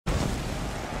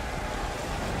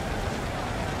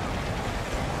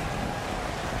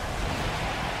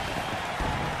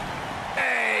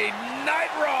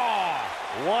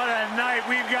night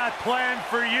we've got planned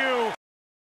for you.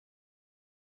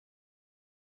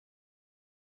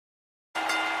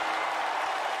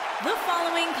 The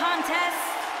following contest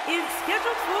is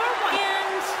scheduled for one.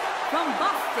 And from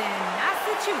Boston,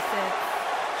 Massachusetts,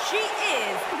 she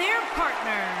is their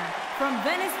partner. From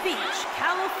Venice Beach,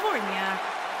 California,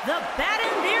 the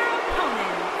batten their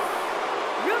opponents,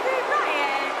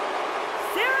 Riott,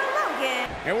 Sarah Logan.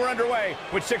 And we're underway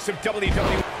with 6 of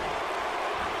WWE.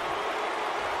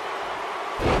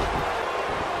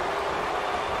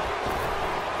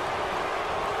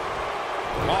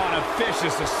 On a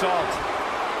vicious assault.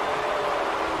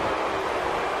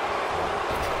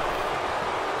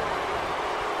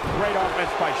 Great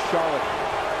offense by Charlotte.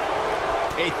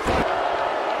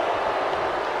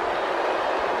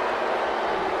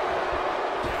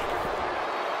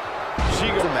 She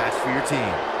goes a match for your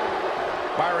team.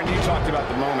 Byron, you talked about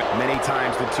the moment many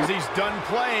times. He's done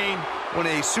playing. When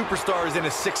a superstar is in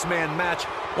a six-man match,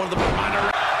 one of the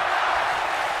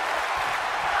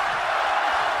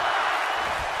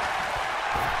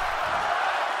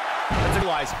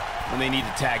realize when they need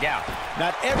to tag out.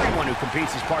 Not everyone who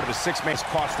competes as part of a six-man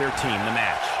cost their team the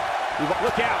match.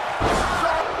 Look out.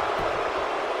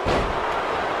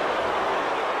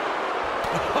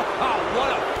 What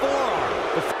a forearm.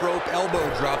 The rope elbow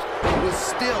drops was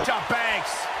still. Shot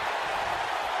Banks.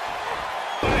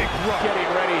 Big run. Getting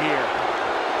ready here.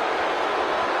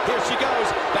 Here she goes.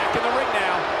 Back in the ring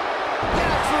now.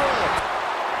 Natural.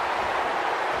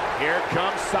 Here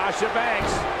comes Sasha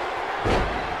Banks.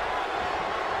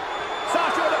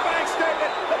 Sasha with a bank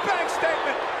statement. The bank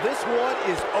statement. This one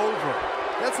is over.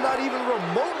 That's not even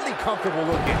remotely comfortable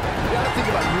looking. You gotta think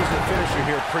about using the finisher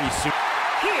here pretty soon.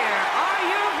 Here are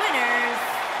your winners,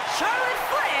 Charlotte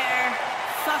Flair,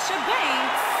 Sasha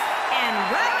Banks, and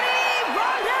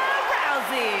Ronda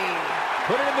Rousey.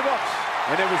 Put it in the books,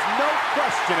 and there was no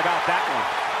question about that one.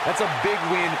 That's a big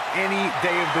win any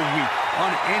day of the week,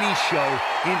 on any show,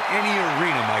 in any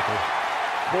arena, Michael.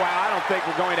 Boy, I don't think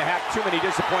we're going to have too many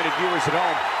disappointed viewers at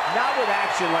home. Not with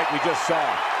action like we just saw.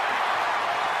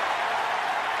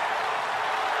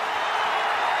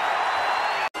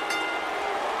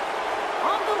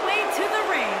 On the way to the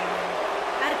ring,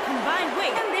 at a combined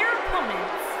weight, and their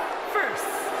opponents.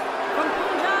 First, from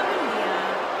Punjab, India,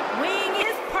 weighing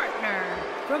his partner.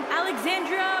 From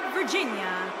Alexandria,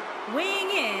 Virginia, weighing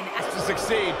in. To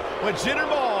succeed, but Jinder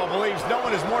Mahal believes no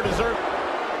one is more deserving.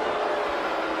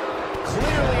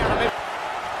 Clearly on a mission.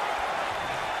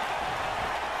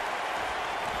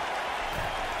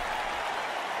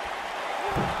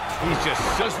 He's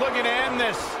just looking to end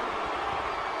this.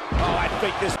 Oh, I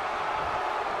think this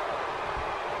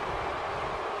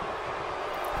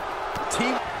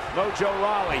team. Mojo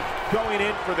Rawley going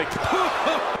in for the.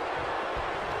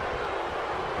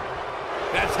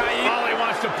 That's how Rawley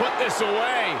wants to put this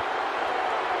away.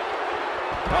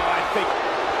 Oh, I think.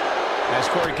 As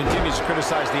Corey continues to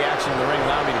criticize the action in the ring,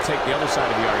 allow me to take the other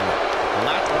side of the argument.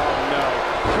 Oh, no.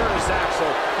 Curtis Axel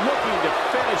looking to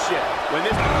finish it. When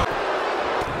this...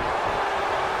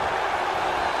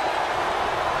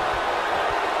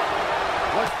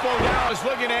 Let's go down. Is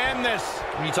looking to end this.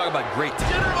 When you talk about great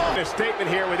A statement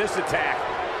here with this attack.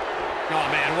 Oh,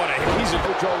 man, what a... He's a...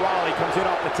 Mojo Rawley comes in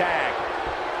off the tag.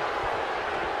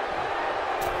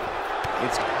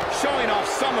 It's showing off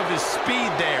some of his speed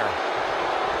there.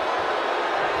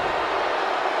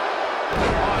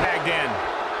 In.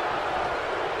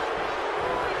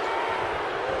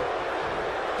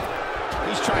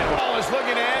 He's trying to. Ball is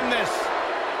looking to end this.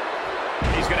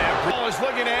 He's going to have. Ball is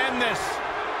looking to end this.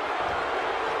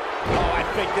 Oh, I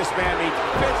think this man needs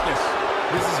business.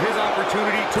 This is his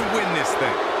opportunity to win this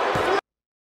thing.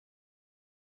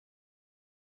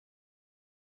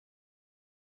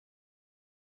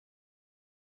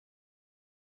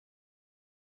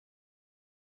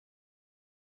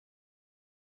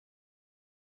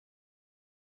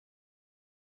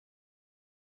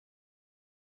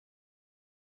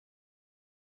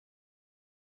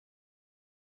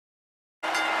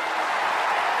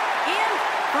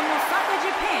 From Osaka,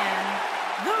 Japan,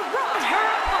 the Raw, her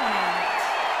opponent.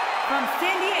 From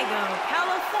San Diego,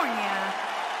 California.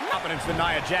 Confidence to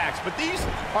Nia Jax, but these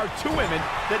are two women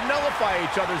that nullify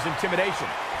each other's intimidation.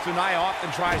 So Nia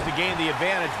often tries to gain the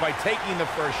advantage by taking the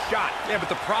first shot. Yeah, but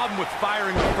the problem with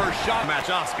firing the first shot match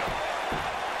Asuka.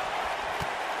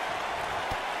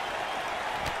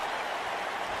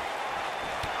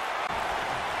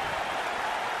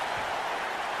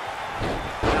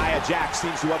 Nia Jax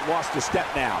seems to have lost a step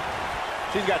now.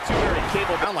 She's got two very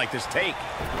capable. I don't like this take.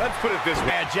 Let's put it this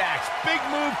way. Nia Jax, big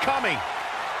move coming.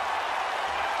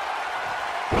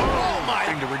 Oh my!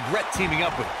 To regret teaming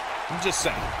up with her. I'm just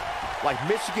saying. like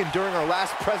Michigan during our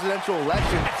last presidential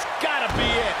election. It's gotta be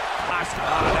it. Asuka.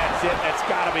 Oh, that's it. That's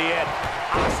gotta be it.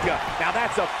 Asuka. Now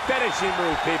that's a finishing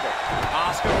move, people.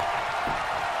 Asuka.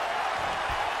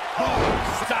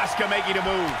 Oh, Sasha making a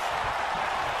move.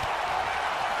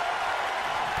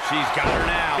 She's got her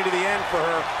now. To the end for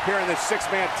her here in the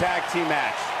six-man tag team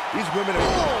match. These women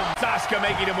are... Sasha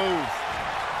making a move.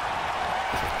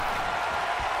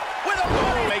 With a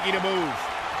move. Making a move.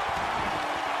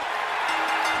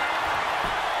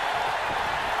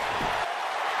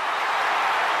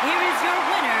 Here is your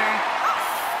winner,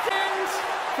 Austin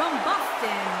from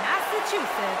Boston,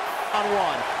 Massachusetts. On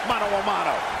one, mano a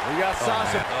mano. We got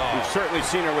Sasha. We've certainly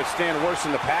seen her withstand worse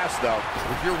in the past, though.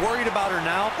 If you're worried about her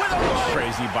now...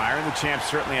 Crazy Byron. The champ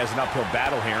certainly has an uphill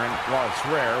battle here, and while it's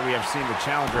rare, we have seen the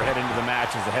challenger head into the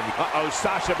match as a heavy...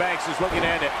 Sasha Banks is looking to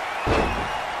end it.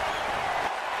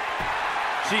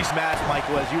 She's smashed,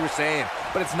 Michael, as you were saying,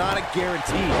 but it's not a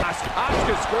guarantee.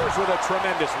 Asuka scores with a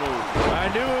tremendous move. I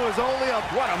knew it was only a...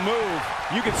 What a move.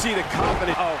 You can see the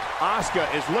confidence of Asuka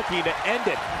is looking to end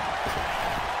it.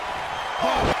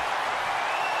 Oh.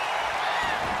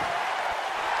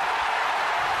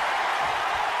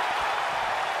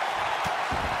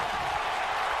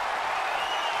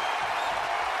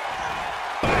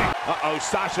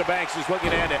 Sasha Banks is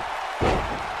looking to end it.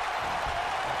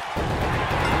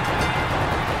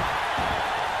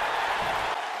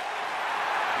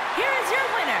 Here is your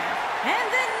winner, and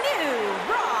the new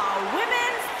Raw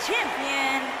Women's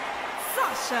Champion,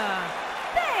 Sasha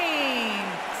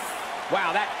Banks.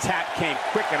 Wow, that tap came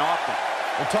quick and often.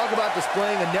 And talk about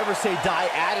displaying a never-say-die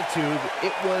attitude.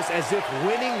 It was as if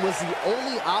winning was the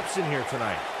only option here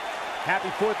tonight. Happy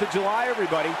 4th of July,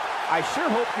 everybody. I sure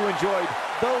hope you enjoyed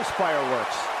those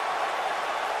fireworks.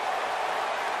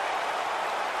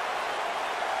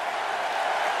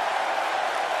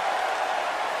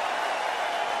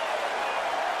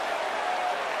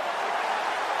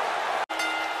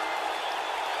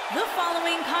 The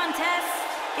following contest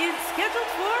is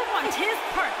scheduled for one. His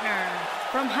partner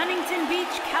from Huntington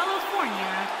Beach,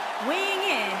 California, weighing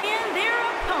in and their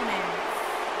opponents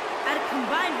at a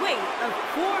combined weight of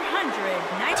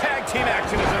 490. Tag team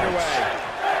action is underway.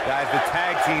 Guys, the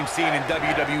tag team scene in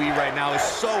WWE right now is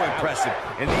so impressive.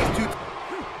 And these two...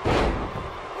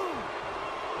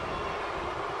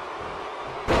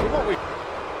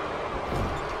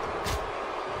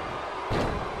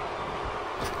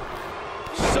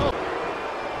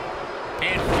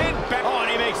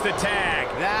 The tag.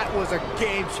 That was a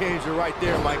game changer right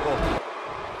there, Michael.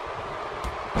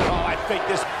 Oh, I think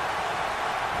this...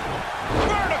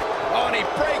 Vertical. Oh, and he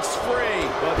breaks free.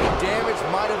 But the damage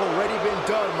might have already been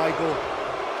done, Michael.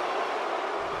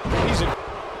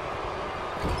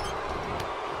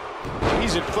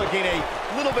 He's inflicting a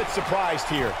little bit surprised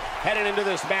here. Heading into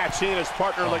this match, he and his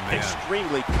partner look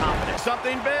extremely confident.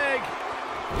 Something big.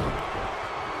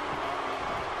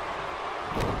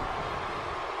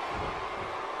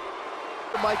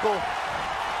 Michael.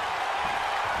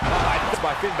 It's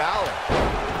by Finn Balor.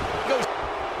 Goes.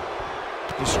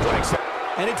 He strikes.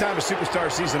 Anytime a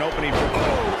superstar sees an opening for...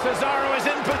 Oh, Cesaro is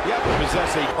in... Yep,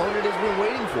 possessing. Opponent has been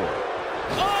waiting for it.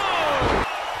 Oh!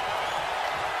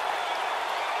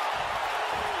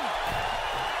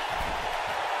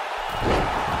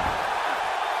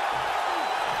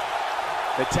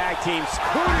 The tag team's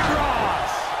coup de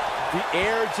grace. The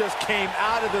air just came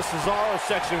out of the Cesaro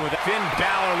section with Finn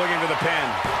Balor looking for the pin.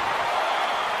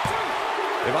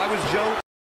 If I was Joe...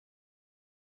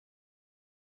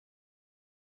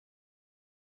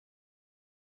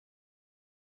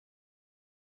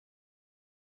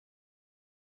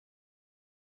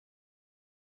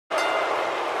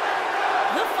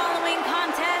 The following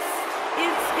contest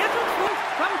is scheduled for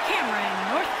from Cameron,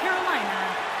 North Carolina,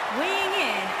 weighing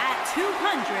in at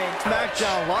 200.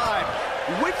 SmackDown Live.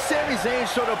 Which Sami Zayn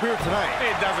showed up here tonight?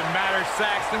 It doesn't matter,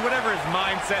 Saxton. Whatever his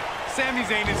mindset, Sami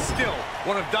Zayn is still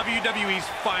one of WWE's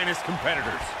finest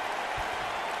competitors.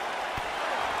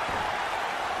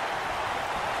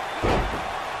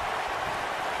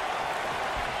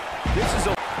 This is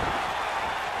a...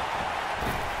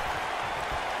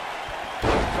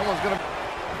 Someone's gonna...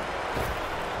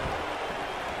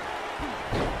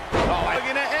 Oh, I'm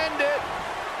gonna end it.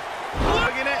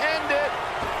 We're gonna end it.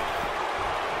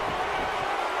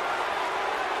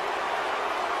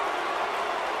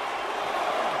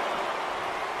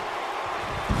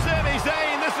 Sami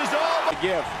Zayn, this is all to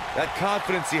give. That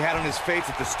confidence he had on his face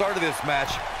at the start of this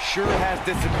match sure has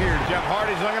disappeared. Jeff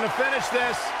Hardy's not gonna finish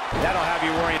this. That'll have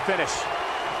you worrying. Finish.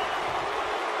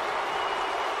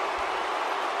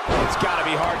 It's gotta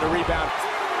be hard to rebound.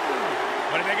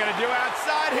 What are they going to do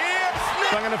outside here?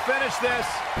 I'm going to finish this.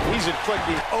 He's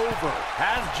inflicting Over.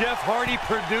 Has Jeff Hardy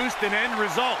produced an end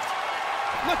result?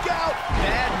 Look out.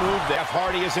 bad move. Jeff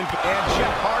Hardy is in, and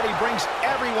Jeff Hardy brings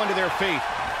everyone to their feet.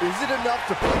 Is it enough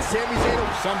to put Sami Zayn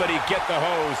over? Somebody get the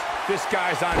hose. This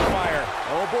guy's on fire.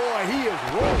 Oh boy, he is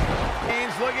rolling.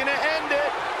 He's looking to end it.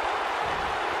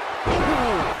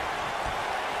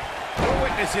 We're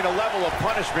witnessing a level of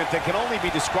punishment that can only be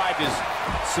described as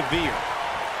severe.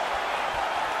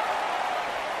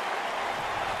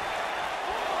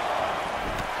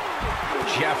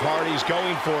 Jeff Hardy's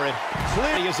going for it.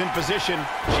 Clearly is in position.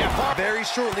 Jeff Hardy. Very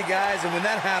shortly, guys, and when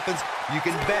that happens, you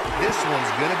can bet this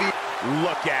one's gonna be...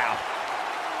 Look out.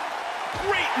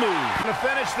 Great move. Gonna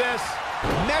finish this.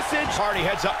 Message. Hardy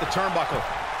heads up the turnbuckle.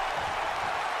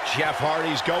 Jeff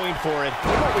Hardy's going for it.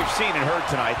 From what we've seen and heard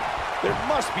tonight, there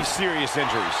must be serious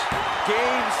injuries.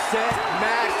 Game, set,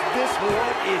 match. This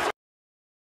one is...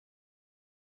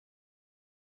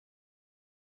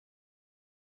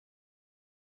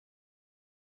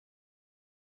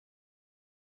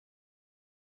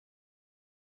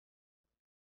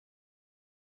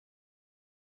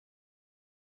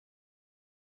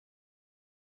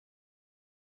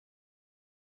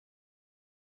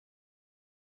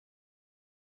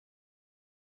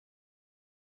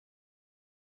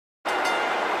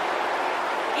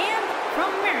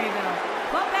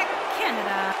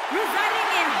 Residing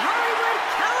in Hollywood,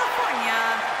 California,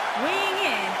 weighing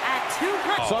in at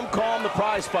 200. Some call him the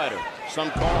prize fighter. Some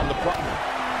call him the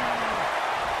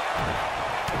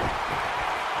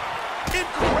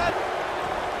Incredible.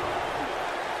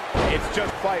 It's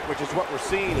just fight, which is what we're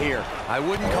seeing here. I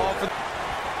wouldn't call for...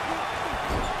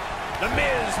 The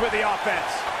Miz with the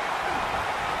offense.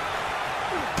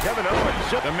 Kevin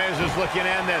Owens. The Miz is looking to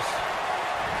end this.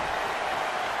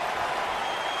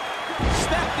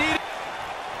 Step needed.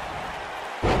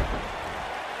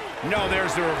 No,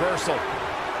 there's the reversal.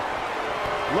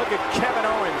 Look at Kevin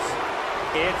Owens.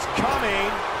 It's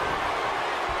coming.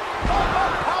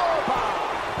 Powerbomb.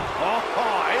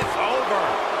 Oh, it's over.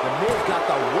 The Miz got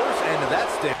the worst end of that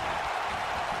stick.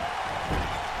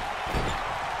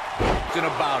 Something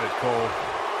about it, Cole.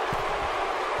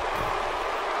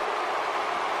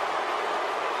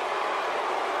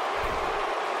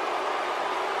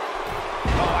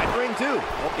 Oh, I'd ring too.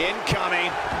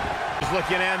 Incoming. He's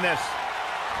looking to end this.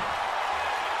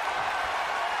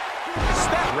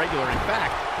 Regular, in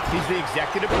fact, he's the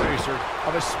executive producer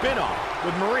of a spin-off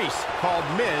with Maurice called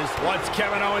Miz. What's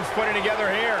Kevin Owens putting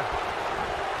together here?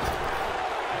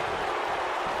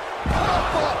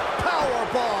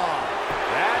 Powerbomb.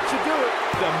 That should do it.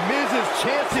 The Miz's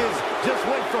chances just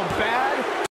went from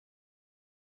bad.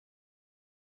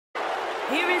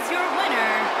 Here is your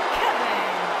winner, Kevin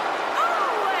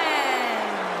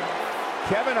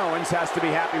Owens. Kevin Owens has to be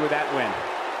happy with that win.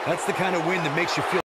 That's the kind of win that makes you feel